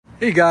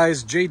Hey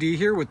guys, JD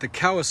here with the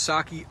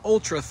Kawasaki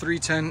Ultra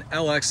 310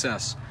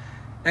 LXS.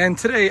 And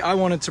today I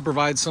wanted to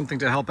provide something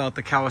to help out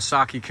the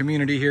Kawasaki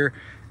community here.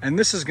 And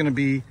this is going to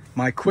be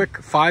my quick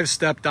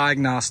 5-step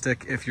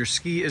diagnostic if your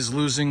ski is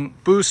losing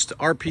boost,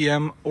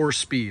 RPM, or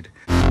speed.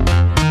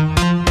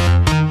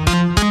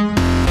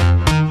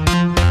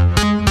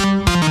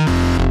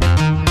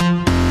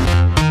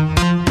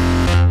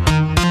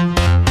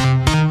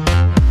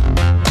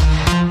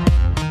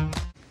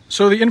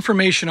 So the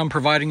information I'm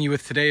providing you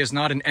with today is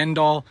not an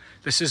end-all.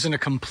 This isn't a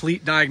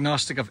complete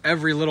diagnostic of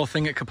every little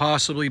thing it could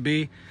possibly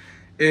be.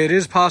 It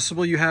is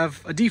possible you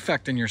have a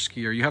defect in your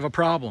ski or you have a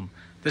problem.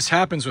 This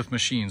happens with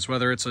machines,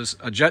 whether it's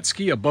a jet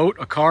ski, a boat,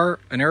 a car,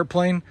 an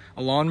airplane,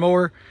 a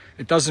lawnmower.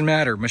 It doesn't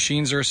matter.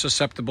 Machines are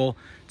susceptible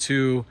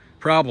to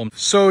problems.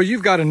 So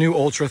you've got a new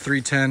Ultra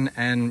 310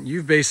 and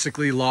you've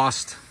basically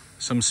lost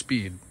some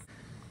speed.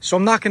 So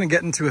I'm not going to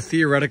get into a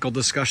theoretical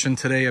discussion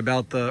today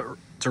about the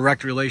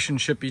direct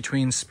relationship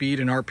between speed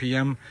and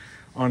RPM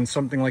on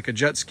something like a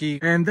jet ski.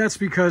 And that's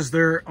because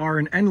there are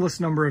an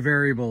endless number of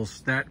variables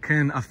that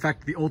can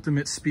affect the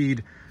ultimate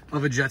speed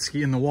of a jet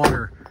ski in the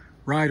water.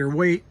 Rider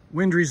weight,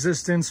 wind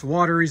resistance,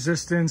 water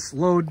resistance,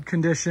 load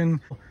condition.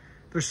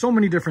 There's so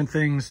many different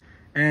things.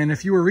 And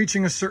if you were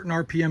reaching a certain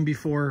RPM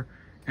before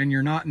and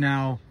you're not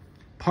now,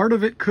 part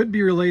of it could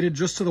be related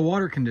just to the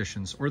water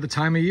conditions or the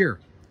time of year.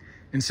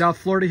 In South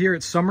Florida here,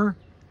 it's summer.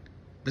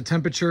 The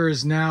temperature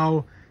is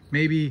now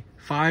maybe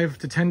 5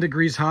 to 10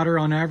 degrees hotter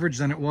on average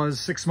than it was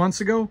 6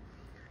 months ago.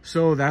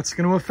 So that's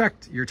going to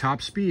affect your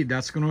top speed.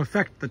 That's going to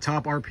affect the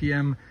top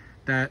RPM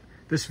that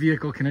this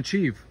vehicle can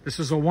achieve. This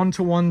is a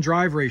 1-to-1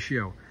 drive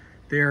ratio.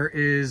 There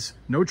is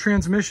no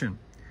transmission.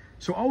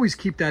 So always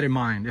keep that in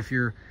mind. If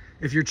you're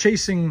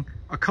chasing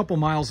a couple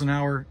miles an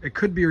hour, it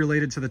could be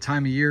related to the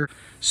time of year.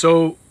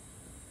 So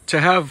to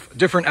have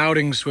different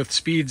outings with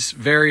speeds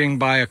varying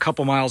by a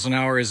couple miles an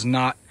hour is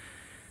not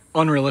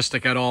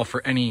unrealistic at all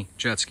for any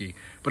jet ski.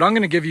 But I'm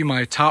going to give you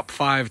my top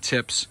 5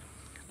 tips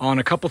on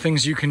a couple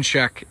things you can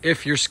check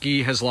if your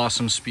ski has lost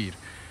some speed.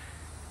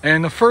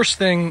 And the first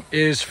thing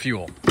is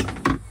fuel.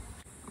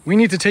 We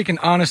need to take an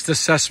honest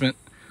assessment,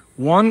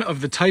 one,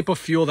 of the type of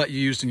fuel that you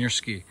used in your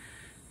ski.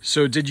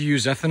 So did you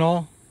use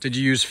ethanol? Did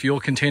you use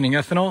fuel containing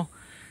ethanol?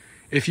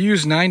 If you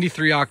use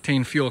 93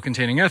 octane fuel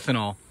containing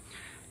ethanol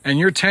and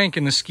your tank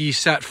in the ski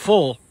sat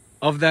full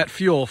of that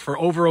fuel for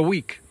over a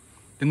week,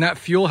 then that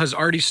fuel has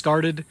already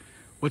started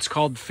what's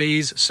called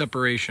phase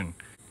separation.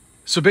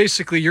 So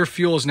basically your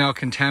fuel is now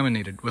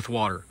contaminated with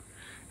water,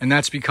 and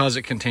that's because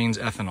it contains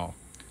ethanol.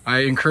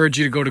 I encourage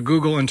you to go to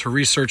Google and to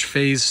research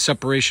phase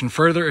separation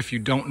further if you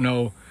don't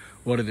know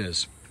what it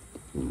is.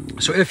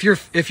 So if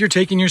you're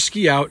taking your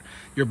ski out,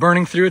 you're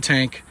burning through a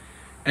tank,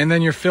 and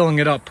then you're filling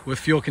it up with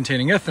fuel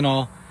containing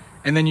ethanol,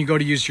 and then you go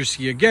to use your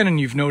ski again and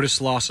you've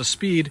noticed loss of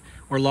speed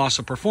or loss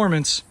of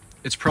performance,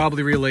 it's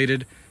probably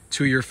related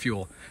to your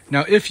fuel.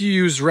 Now, if you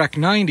use Rec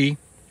 90,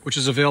 which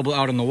is available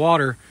out in the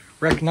water,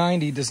 Rec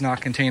 90 does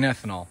not contain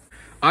ethanol.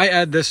 I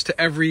add this to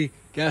every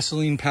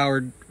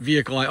gasoline-powered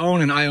vehicle I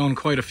own, and I own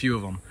quite a few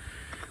of them.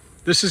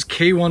 This is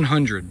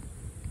K100.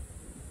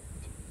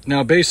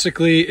 Now,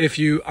 basically,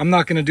 I'm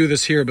not going to do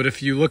this here, but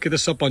if you look at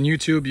this up on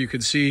YouTube, you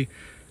could see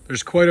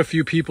there's quite a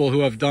few people who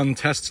have done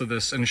tests of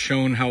this and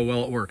shown how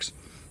well it works.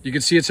 You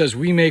can see it says,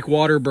 "We make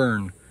water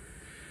burn.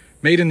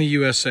 Made in the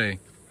USA."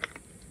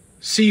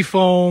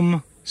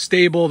 Seafoam,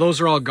 Stable,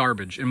 those are all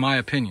garbage, in my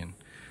opinion.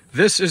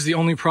 This is the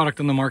only product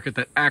on the market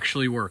that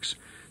actually works.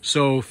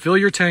 So fill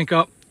your tank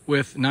up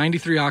with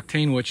 93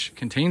 octane, which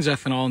contains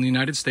ethanol in the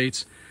United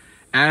States.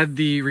 Add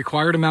the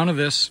required amount of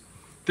this.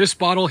 This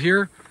bottle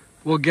here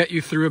will get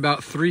you through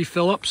about 3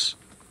 fill-ups,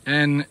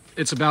 and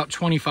it's about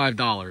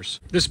 $25.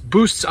 This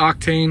boosts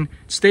octane,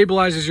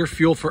 stabilizes your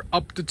fuel for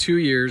up to 2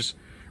 years,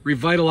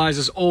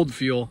 revitalizes old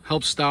fuel,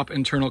 helps stop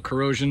internal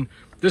corrosion.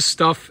 This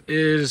stuff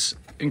is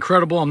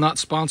incredible. I'm not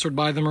sponsored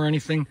by them or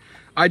anything.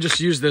 I just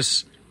use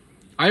this.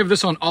 I have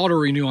this on auto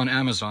renew on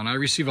Amazon. I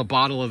receive a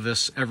bottle of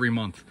this every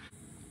month.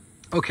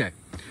 Okay,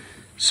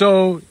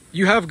 so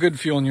you have good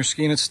fuel in your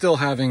ski and it's still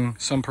having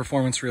some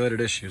performance related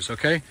issues,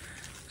 okay?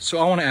 So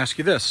I want to ask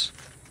you this.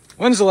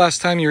 When's the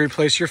last time you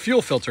replaced your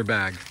fuel filter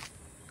bag?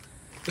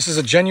 This is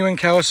a genuine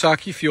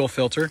Kawasaki fuel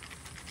filter.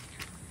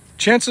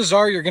 Chances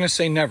are you're going to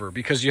say never,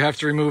 because you have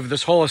to remove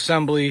this whole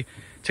assembly,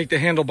 take the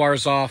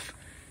handlebars off,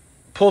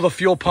 pull the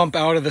fuel pump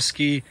out of the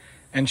ski,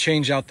 and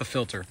change out the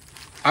filter.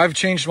 I've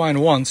changed mine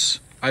once.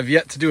 I've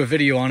yet to do a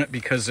video on it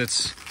because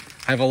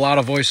I have a lot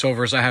of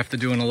voiceovers I have to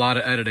do and a lot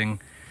of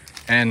editing,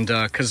 and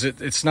because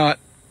it's not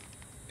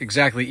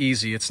exactly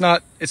easy. It's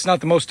not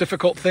the most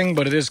difficult thing,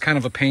 but it is kind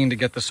of a pain to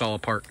get this all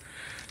apart.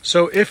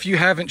 So if you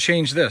haven't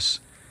changed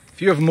this,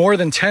 if you have more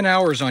than 10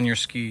 hours on your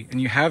ski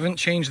and you haven't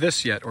changed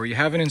this yet, or you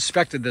haven't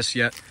inspected this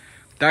yet,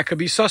 that could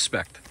be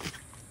suspect.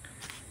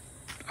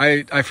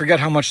 I forget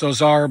how much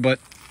those are, but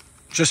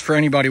just for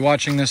anybody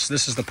watching this,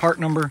 this is the part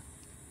number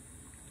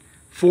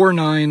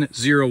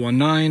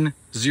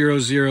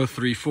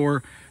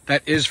 490190034.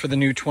 That is for the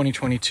new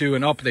 2022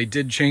 and up. They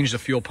did change the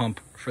fuel pump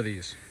for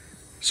these.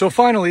 So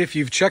finally, if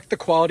you've checked the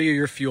quality of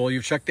your fuel,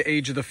 you've checked the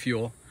age of the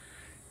fuel,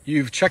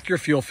 you've checked your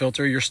fuel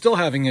filter, you're still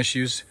having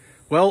issues,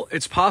 well,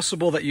 it's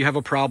possible that you have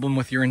a problem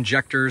with your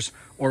injectors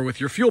or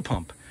with your fuel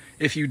pump.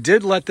 If you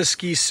did let the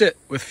ski sit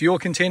with fuel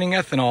containing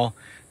ethanol,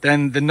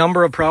 then the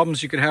number of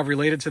problems you could have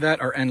related to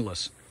that are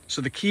endless. So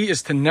the key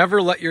is to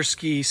never let your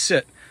ski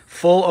sit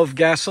full of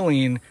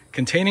gasoline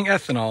containing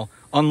ethanol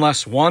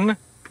unless, one,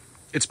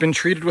 it's been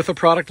treated with a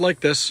product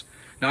like this.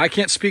 Now, I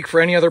can't speak for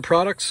any other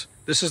products.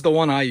 This is the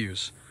one I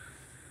use.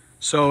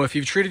 So if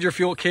you've treated your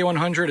fuel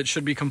K100, it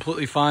should be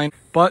completely fine.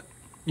 But,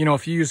 you know,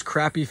 if you use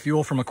crappy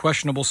fuel from a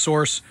questionable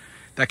source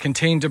that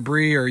contain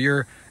debris, or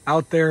you're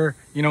out there,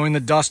 you know, in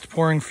the dust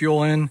pouring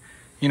fuel in,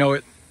 you know,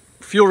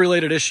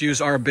 fuel-related issues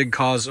are a big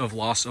cause of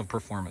loss of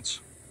performance.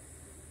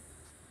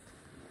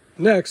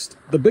 Next,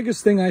 the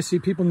biggest thing I see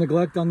people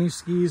neglect on these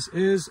skis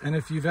is, and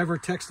if you've ever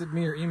texted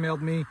me or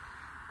emailed me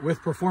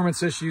with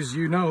performance issues,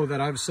 you know that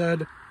I've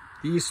said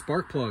these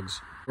spark plugs,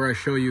 where I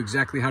show you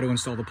exactly how to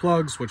install the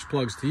plugs, which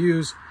plugs to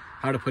use,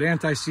 how to put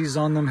anti-seize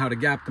on them, how to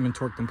gap them and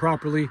torque them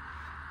properly.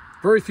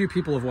 Very few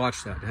people have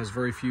watched that. It has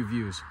very few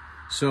views.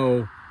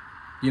 So,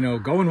 you know,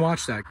 go and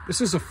watch that. This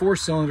is a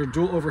 4-cylinder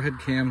dual overhead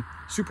cam,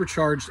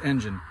 supercharged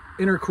engine,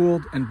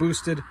 intercooled and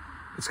boosted.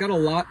 It's got a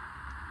lot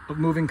of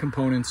moving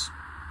components.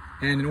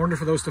 And in order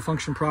for those to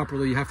function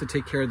properly, you have to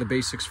take care of the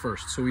basics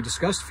first. So we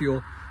discussed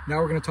fuel. Now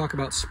we're going to talk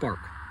about spark.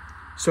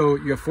 So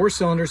you have 4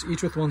 cylinders,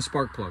 each with 1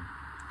 spark plug.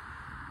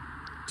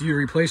 Do you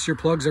replace your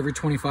plugs every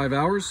 25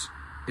 hours?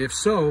 If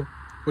so,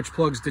 which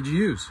plugs did you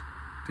use?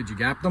 Did you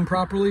gap them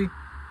properly?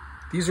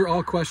 These are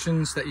all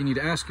questions that you need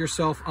to ask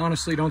yourself.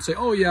 Honestly, don't say,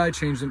 oh yeah, I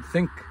changed them.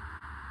 Think,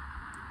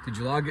 did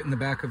you log it in the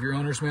back of your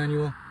owner's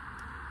manual?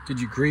 Did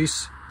you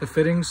grease the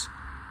fittings?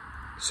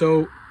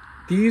 So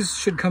these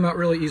should come out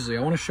really easily.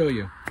 I want to show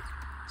you.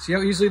 See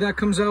how easily that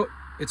comes out?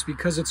 It's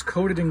because it's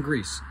coated in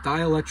grease,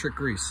 dielectric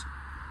grease.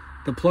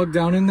 The plug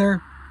down in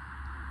there,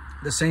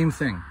 the same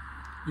thing.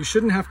 You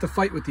shouldn't have to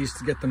fight with these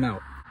to get them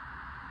out.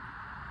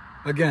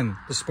 Again,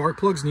 the spark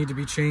plugs need to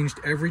be changed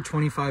every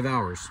 25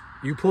 hours.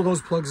 You pull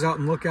those plugs out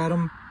and look at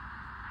them,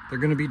 they're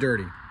going to be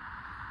dirty.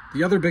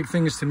 The other big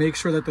thing is to make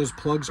sure that those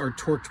plugs are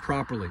torqued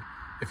properly.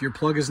 If your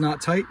plug is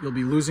not tight, you'll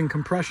be losing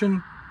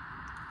compression,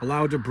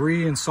 allow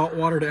debris and salt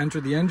water to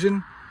enter the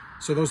engine.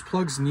 So those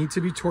plugs need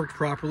to be torqued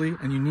properly,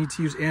 and you need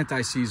to use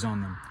anti-seize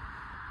on them.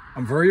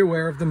 I'm very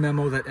aware of the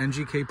memo that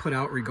NGK put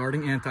out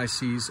regarding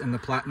anti-seize and the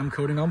platinum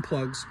coating on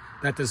plugs.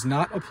 That does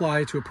not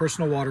apply to a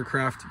personal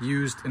watercraft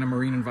used in a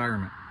marine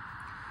environment.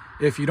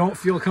 If you don't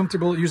feel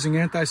comfortable using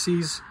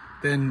anti-seize,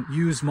 then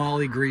use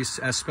moly grease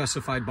as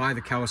specified by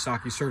the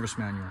Kawasaki Service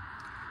Manual.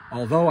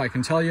 Although I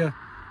can tell you,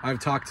 I've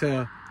talked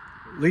to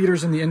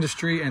leaders in the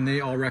industry and they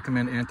all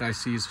recommend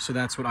anti-seize, so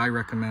that's what I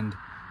recommend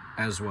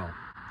as well.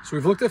 So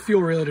we've looked at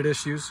fuel-related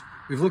issues,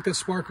 we've looked at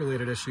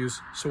spark-related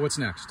issues, so what's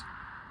next?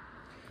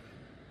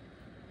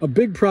 A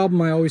big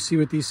problem I always see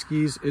with these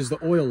skis is the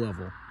oil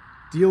level.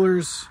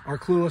 Dealers are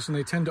clueless and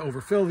they tend to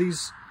overfill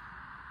these.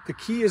 The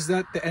key is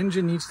that the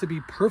engine needs to be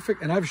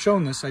perfect, and I've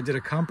shown this. I did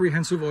a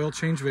comprehensive oil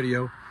change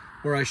video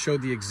where I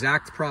showed the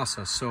exact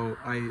process, so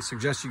I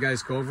suggest you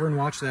guys go over and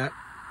watch that.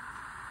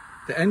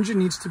 The engine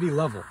needs to be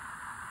level.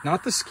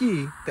 Not the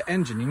ski, the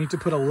engine. You need to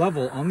put a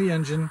level on the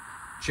engine,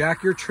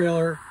 jack your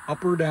trailer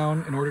up or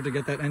down in order to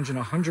get that engine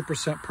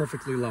 100%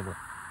 perfectly level.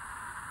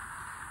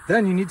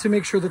 Then you need to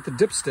make sure that the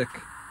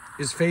dipstick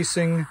is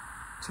facing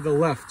to the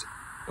left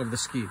of the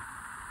ski.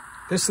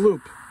 This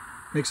loop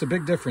makes a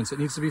big difference. It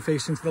needs to be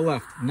facing to the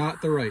left,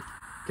 not the right.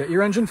 Get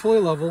your engine fully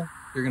level.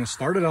 You're going to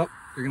start it up.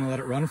 You're going to let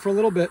it run for a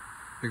little bit.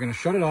 You're going to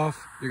shut it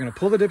off. You're going to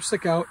pull the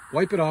dipstick out,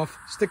 wipe it off,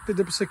 stick the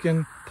dipstick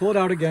in, pull it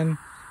out again,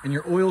 and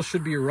your oil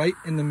should be right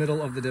in the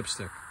middle of the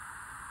dipstick.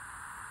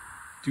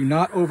 Do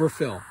not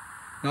overfill.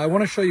 Now I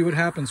want to show you what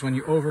happens when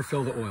you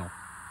overfill the oil.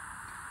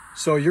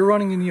 So you're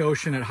running in the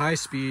ocean at high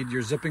speed,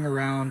 you're zipping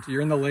around,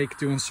 you're in the lake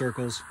doing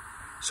circles.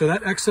 So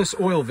that excess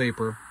oil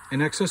vapor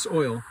and excess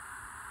oil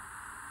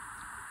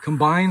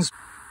combines,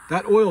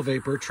 that oil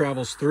vapor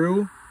travels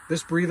through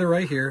this breather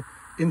right here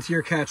into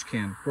your catch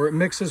can, where it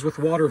mixes with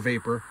water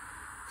vapor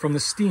from the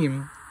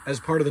steam as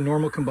part of the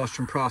normal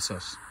combustion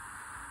process.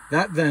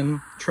 That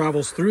then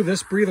travels through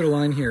this breather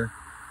line here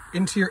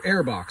into your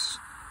air box,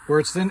 where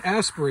it's then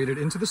aspirated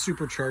into the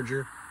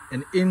supercharger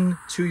and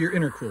into your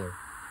intercooler.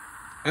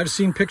 I've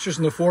seen pictures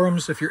in the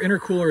forums. If your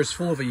intercooler is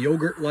full of a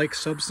yogurt-like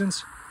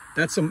substance,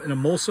 that's an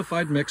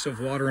emulsified mix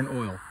of water and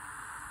oil,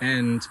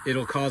 and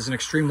it'll cause an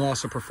extreme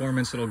loss of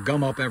performance. It'll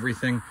gum up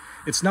everything.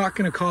 It's not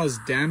going to cause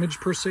damage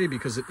per se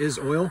because it is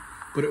oil,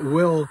 but it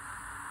will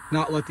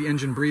not let the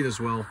engine breathe as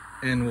well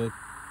and will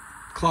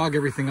clog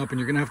everything up, and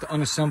you're going to have to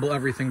unassemble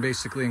everything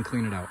basically and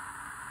clean it out.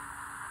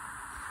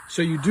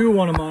 So you do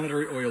want to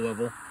monitor your oil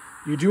level.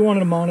 You do want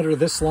to monitor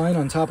this line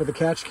on top of the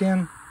catch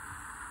can.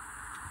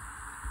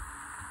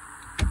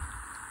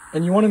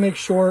 And you want to make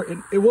sure,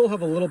 it will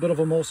have a little bit of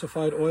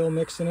emulsified oil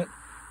mix in it,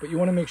 but you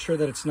want to make sure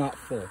that it's not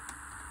full.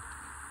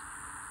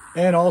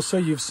 And also,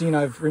 you've seen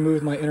I've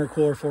removed my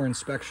intercooler for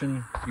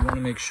inspection. You want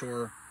to make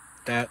sure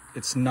that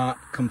it's not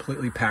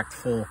completely packed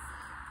full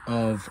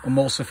of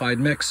emulsified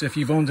mix. If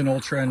you've owned an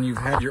Ultra and you've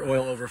had your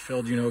oil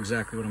overfilled, you know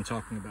exactly what I'm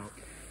talking about.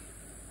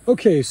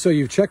 Okay, so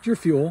you've checked your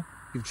fuel,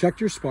 you've checked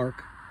your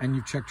spark, and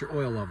you've checked your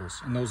oil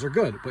levels, and those are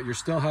good, but you're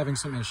still having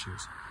some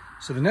issues.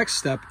 So the next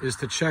step is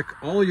to check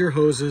all your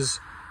hoses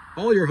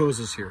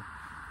here.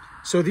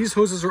 So these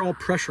hoses are all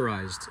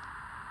pressurized.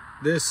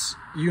 This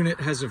unit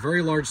has a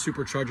very large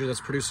supercharger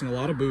that's producing a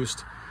lot of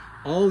boost.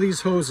 All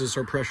these hoses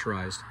are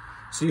pressurized.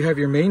 So you have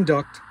your main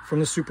duct from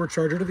the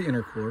supercharger to the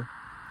intercooler.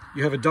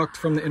 You have a duct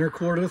from the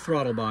intercooler to the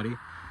throttle body.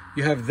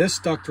 You have this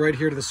duct right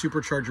here to the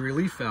supercharger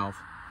relief valve.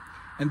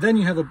 And then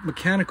you have a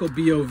mechanical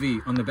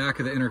BOV on the back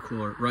of the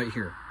intercooler right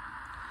here.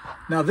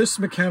 Now this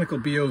mechanical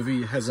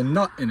BOV has a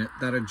nut in it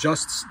that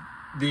adjusts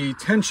the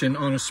tension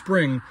on a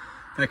spring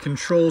that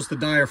controls the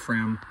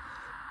diaphragm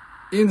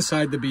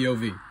inside the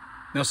BOV.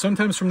 Now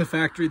sometimes from the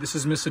factory this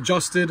is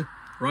misadjusted.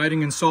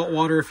 Riding in salt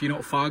water, if you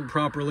don't fog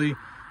properly,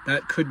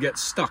 that could get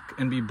stuck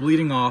and be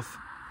bleeding off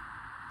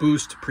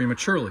boost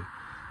prematurely.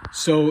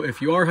 So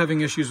if you are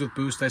having issues with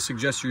boost, I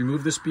suggest you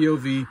remove this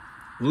BOV,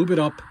 lube it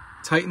up,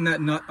 tighten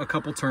that nut a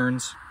couple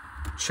turns,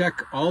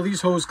 check all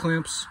these hose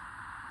clamps.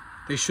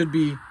 They should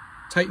be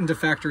tightened to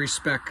factory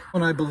spec.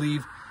 One I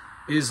believe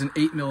is an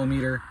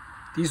 8mm.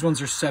 These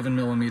ones are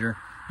 7mm.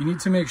 You need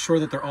to make sure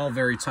that they're all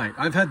very tight.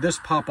 I've had this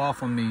pop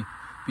off on me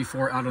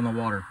before out on the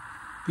water.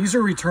 These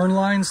are return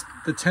lines.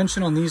 The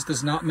tension on these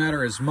does not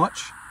matter as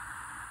much.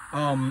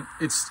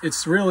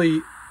 It's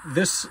really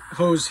this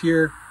hose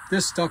here,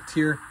 this duct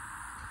here.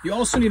 You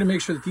also need to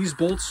make sure that these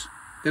bolts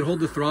that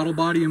hold the throttle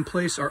body in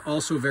place are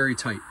also very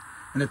tight,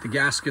 and that the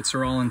gaskets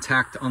are all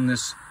intact on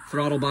this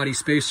throttle body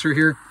spacer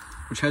here,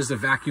 which has the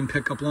vacuum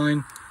pickup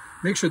line.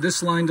 Make sure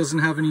this line doesn't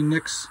have any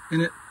nicks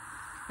in it,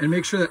 and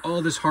make sure that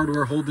all this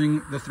hardware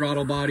holding the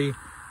throttle body,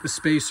 the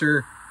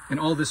spacer, and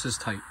all this is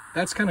tight.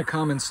 That's kind of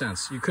common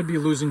sense. You could be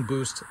losing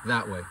boost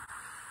that way.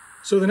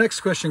 So the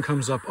next question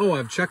comes up, oh,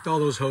 I've checked all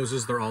those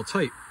hoses, they're all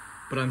tight,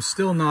 but I'm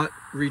still not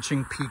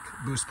reaching peak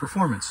boost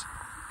performance.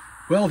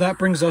 Well, that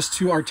brings us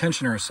to our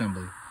tensioner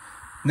assembly.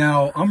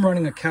 Now, I'm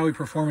running a Kawi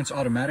Performance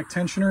automatic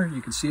tensioner.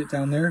 You can see it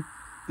down there.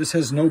 This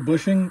has no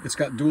bushing. It's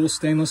got dual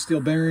stainless steel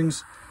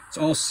bearings. It's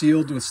all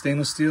sealed with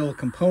stainless steel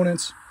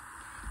components.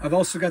 I've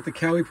also got the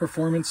Kawi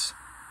Performance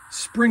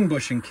spring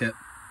bushing kit,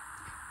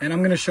 and I'm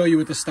going to show you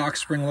what the stock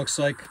spring looks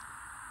like.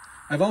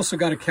 I've also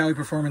got a Kawi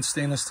Performance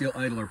stainless steel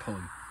idler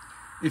pulley.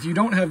 If you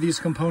don't have these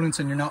components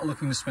and you're not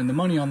looking to spend the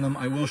money on them,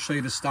 I will show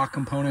you the stock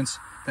components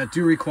that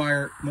do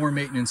require more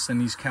maintenance than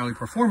these Kawi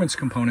Performance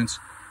components,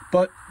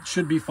 but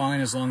should be fine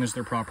as long as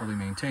they're properly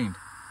maintained.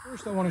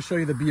 First, I want to show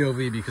you the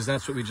BOV because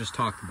that's what we just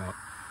talked about.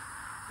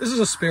 This is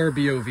a spare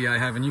BOV I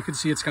have, and you can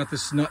see it's got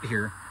this nut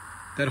here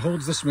that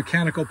holds this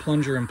mechanical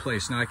plunger in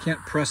place. Now, I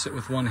can't press it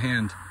with one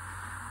hand,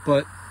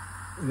 but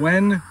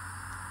when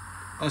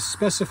a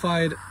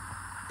specified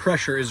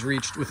pressure is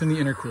reached within the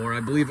intercooler,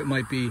 I believe it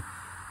might be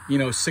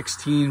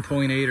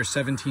 16.8 or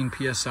 17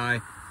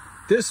 psi,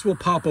 this will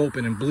pop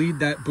open and bleed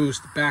that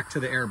boost back to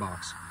the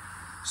airbox.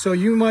 So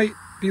you might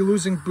be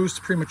losing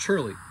boost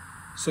prematurely.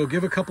 So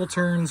give a couple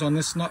turns on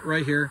this nut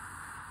right here,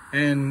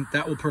 and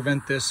that will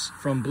prevent this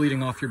from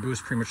bleeding off your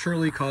boost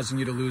prematurely, causing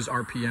you to lose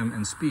RPM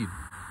and speed.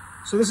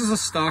 So this is a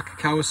stock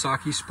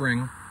Kawasaki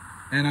spring,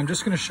 and I'm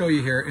just going to show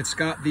you here. It's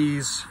got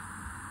these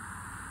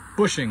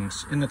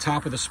bushings in the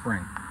top of the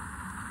spring.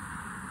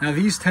 Now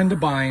these tend to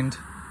bind,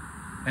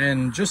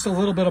 and just a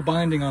little bit of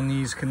binding on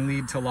these can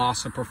lead to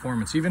loss of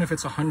performance. Even if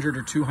it's 100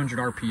 or 200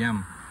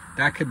 RPM,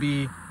 that could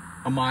be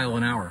a mile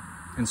an hour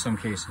in some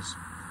cases.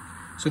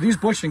 So these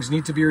bushings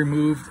need to be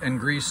removed and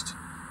greased.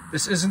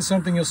 This isn't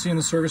something you'll see in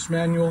the service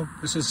manual.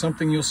 This is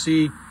something you'll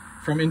see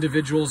from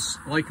individuals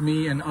like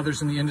me and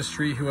others in the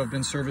industry who have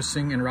been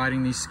servicing and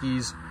riding these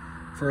skis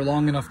for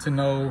long enough to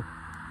know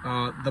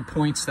the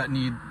points that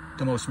need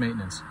the most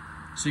maintenance.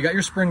 So you got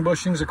your spring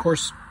bushings. Of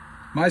course,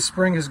 my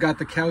spring has got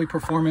the Kawi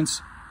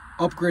Performance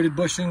upgraded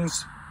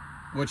bushings,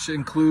 which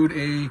include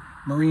a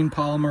marine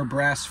polymer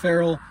brass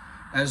ferrule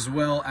as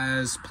well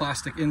as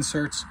plastic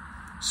inserts,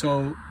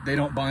 so they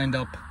don't bind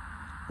up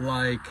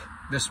like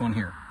this one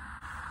here.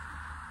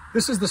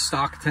 This is the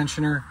stock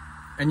tensioner,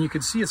 and you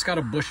can see it's got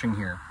a bushing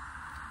here.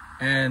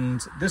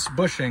 And this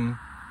bushing,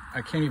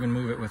 I can't even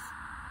move it with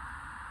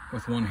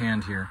one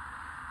hand here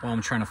while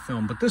I'm trying to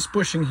film, but this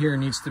bushing here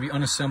needs to be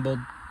unassembled.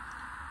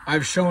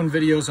 I've shown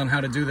videos on how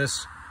to do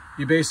this.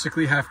 You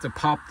basically have to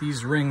pop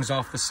these rings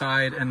off the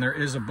side, and there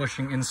is a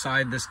bushing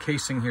inside this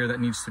casing here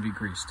that needs to be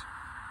greased.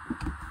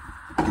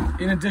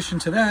 In addition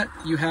to that,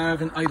 you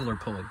have an idler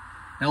pulley.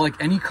 Now, like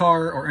any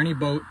car or any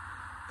boat,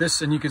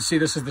 this, and you can see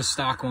this is the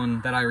stock one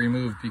that I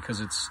removed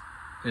because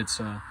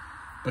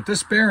but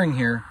this bearing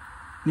here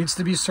needs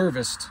to be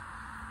serviced.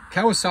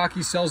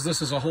 Kawasaki sells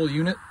this as a whole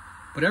unit,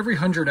 but every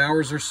 100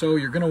 hours or so,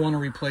 you're going to want to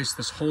replace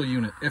this whole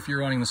unit if you're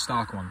running the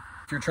stock one.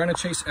 If you're trying to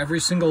chase every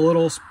single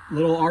little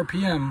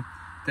RPM,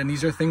 then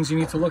these are things you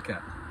need to look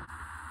at.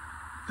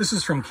 This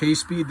is from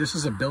K-Speed. This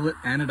is a billet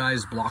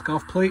anodized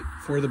block-off plate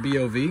for the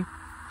BOV.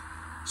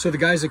 So the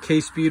guys at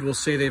K-Speed will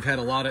say they've had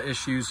a lot of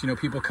issues,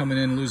 people coming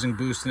in losing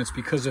boost, and it's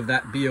because of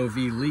that BOV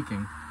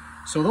leaking.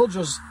 So they'll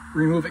just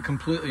remove it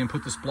completely and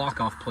put this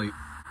block off plate.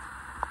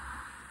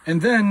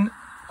 And then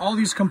all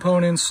these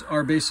components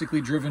are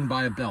basically driven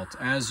by a belt,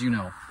 as you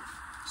know.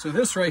 So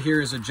this right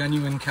here is a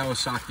genuine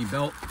Kawasaki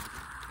belt.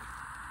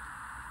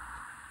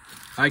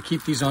 I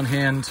keep these on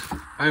hand.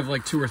 I have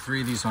like 2 or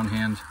 3 of these on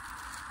hand.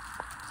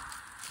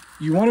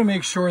 You want to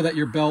make sure that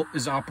your belt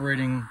is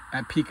operating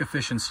at peak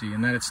efficiency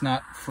and that it's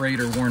not frayed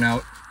or worn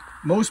out.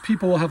 Most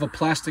people will have a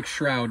plastic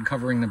shroud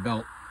covering the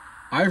belt.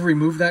 I've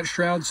removed that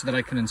shroud so that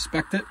I can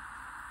inspect it.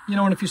 You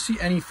know, and if you see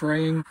any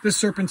fraying, this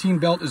serpentine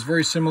belt is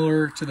very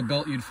similar to the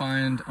belt you'd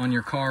find on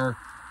your car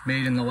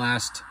made in the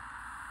last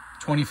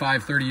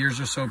 25, 30 years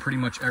or so. Pretty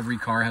much every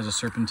car has a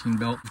serpentine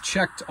belt. You've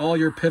checked all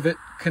your pivot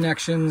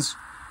connections.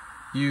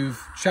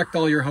 You've checked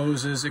all your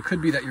hoses. It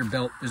could be that your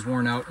belt is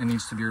worn out and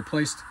needs to be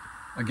replaced.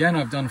 Again,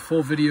 I've done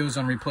full videos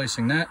on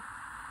replacing that.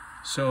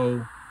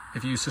 So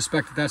if you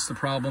suspect that that's the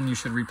problem, you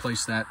should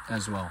replace that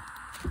as well.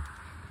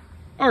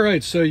 All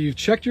right, so you've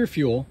checked your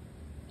fuel,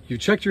 you've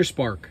checked your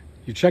spark,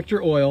 you checked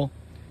your oil,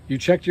 you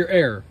checked your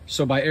air.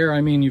 So by air,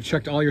 I mean you've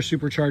checked all your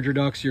supercharger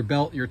ducts, your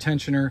belt, your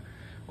tensioner,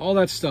 all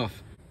that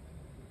stuff.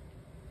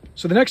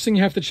 So the next thing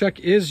you have to check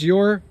is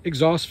your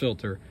exhaust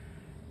filter.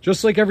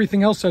 Just like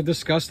everything else I've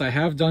discussed, I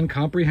have done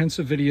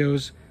comprehensive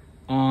videos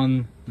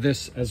on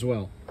this as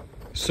well.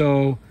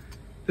 So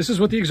this is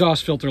what the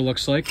exhaust filter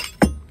looks like.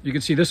 You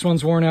can see this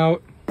one's worn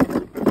out,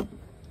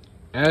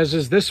 as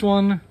is this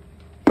one,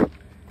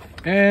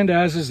 and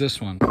as is this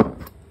one.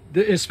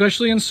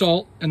 Especially in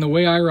salt and the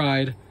way I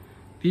ride,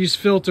 these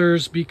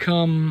filters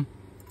become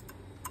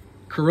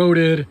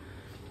corroded,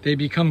 they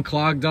become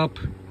clogged up,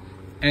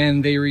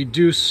 and they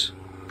reduce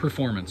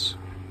performance.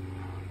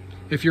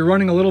 If you're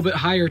running a little bit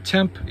higher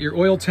temp, your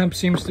oil temp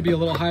seems to be a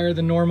little higher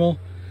than normal,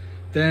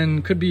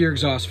 then could be your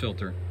exhaust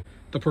filter.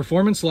 The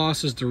performance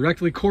loss is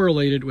directly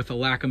correlated with a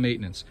lack of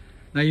maintenance.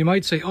 Now you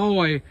might say,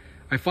 oh, I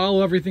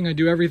follow everything, I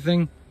do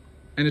everything,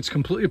 and it's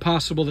completely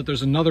possible that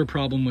there's another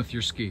problem with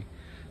your ski.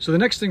 So the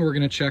next thing we're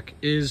gonna check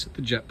is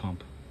the jet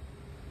pump.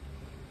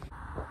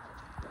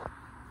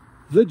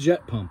 The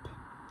jet pump.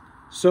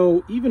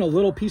 So even a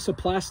little piece of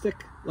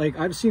plastic, like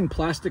I've seen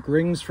plastic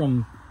rings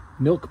from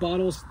milk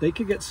bottles, they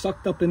could get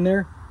sucked up in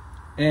there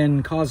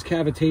and cause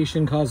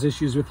cavitation, cause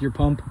issues with your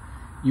pump.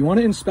 You want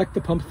to inspect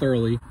the pump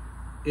thoroughly.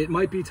 It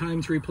might be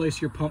time to replace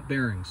your pump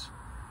bearings.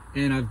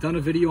 And I've done a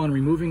video on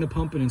removing the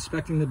pump and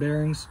inspecting the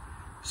bearings.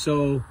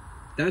 So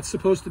that's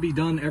supposed to be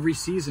done every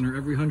season or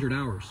every 100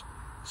 hours.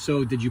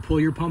 So did you pull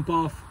your pump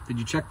off? Did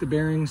you check the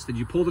bearings? Did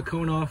you pull the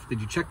cone off?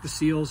 Did you check the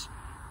seals?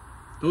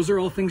 Those are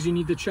all things you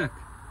need to check.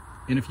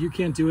 And if you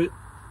can't do it,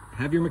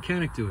 have your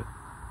mechanic do it.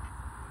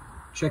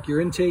 Check your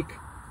intake.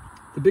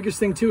 The biggest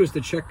thing too is to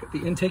check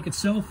the intake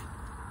itself.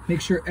 Make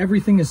sure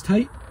everything is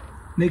tight.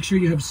 Make sure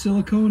you have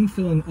silicone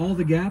filling all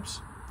the gaps.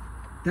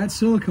 That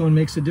silicone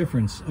makes a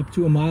difference, up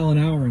to 1 mile an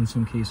hour in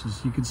some cases.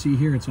 You can see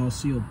here it's all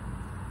sealed.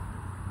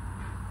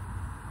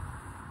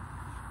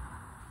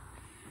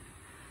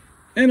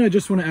 And I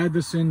just want to add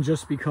this in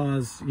just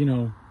because, you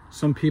know,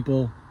 some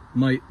people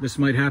this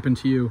might happen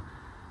to you.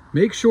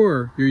 Make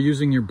sure you're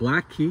using your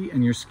black key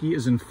and your ski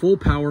is in full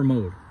power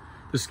mode.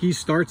 The ski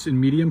starts in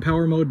medium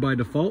power mode by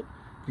default.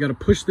 You got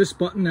to push this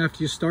button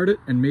after you start it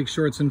and make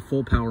sure it's in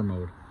full power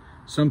mode.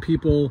 Some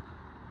people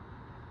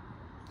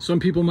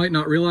might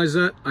not realize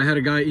that. I had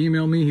a guy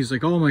email me. He's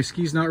like, oh, my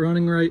ski's not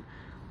running right.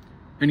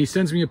 And he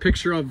sends me a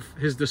picture of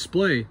his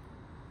display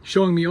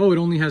showing me, oh, it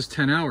only has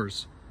 10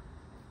 hours.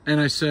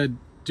 And I said,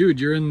 dude,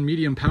 you're in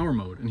medium power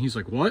mode. And he's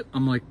like, what?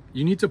 I'm like,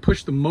 you need to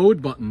push the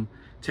mode button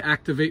to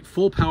activate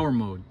full power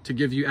mode to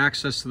give you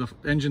access to the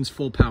engine's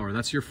full power.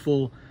 That's your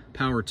full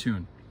power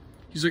tune.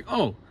 He's like,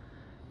 oh.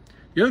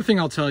 The other thing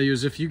I'll tell you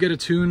is if you get a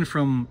tune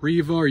from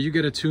Riva or you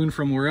get a tune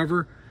from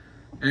wherever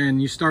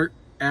and you start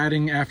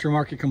adding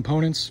aftermarket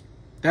components,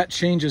 that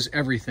changes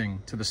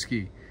everything to the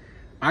ski.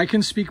 I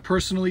can speak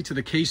personally to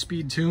the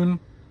K-Speed tune.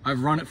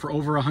 I've run it for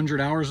over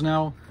 100 hours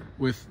now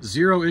with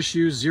 0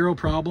 issues, 0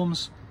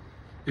 problems.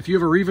 If you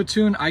have a Riva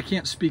tune, I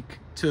can't speak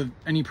to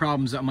any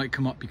problems that might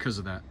come up because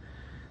of that.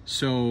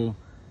 So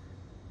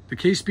the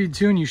K-Speed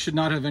tune, you should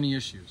not have any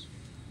issues.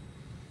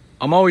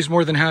 I'm always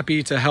more than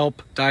happy to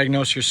help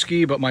diagnose your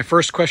ski, but my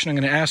first question I'm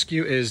going to ask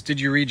you is, did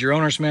you read your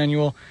owner's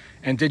manual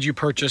and did you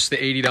purchase the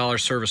 $80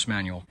 service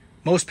manual?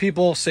 Most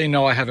people say,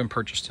 no, I haven't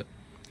purchased it.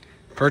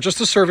 Purchase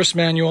the service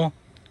manual,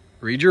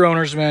 read your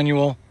owner's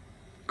manual,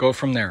 go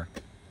from there.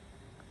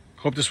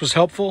 Hope this was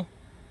helpful.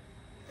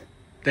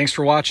 Thanks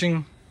for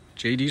watching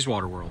JD's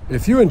Water World.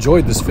 If you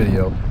enjoyed this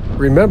video,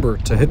 remember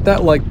to hit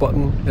that like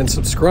button and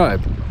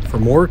subscribe for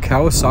more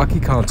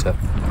Kawasaki content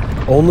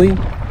only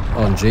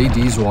on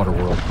JD's Water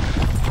World.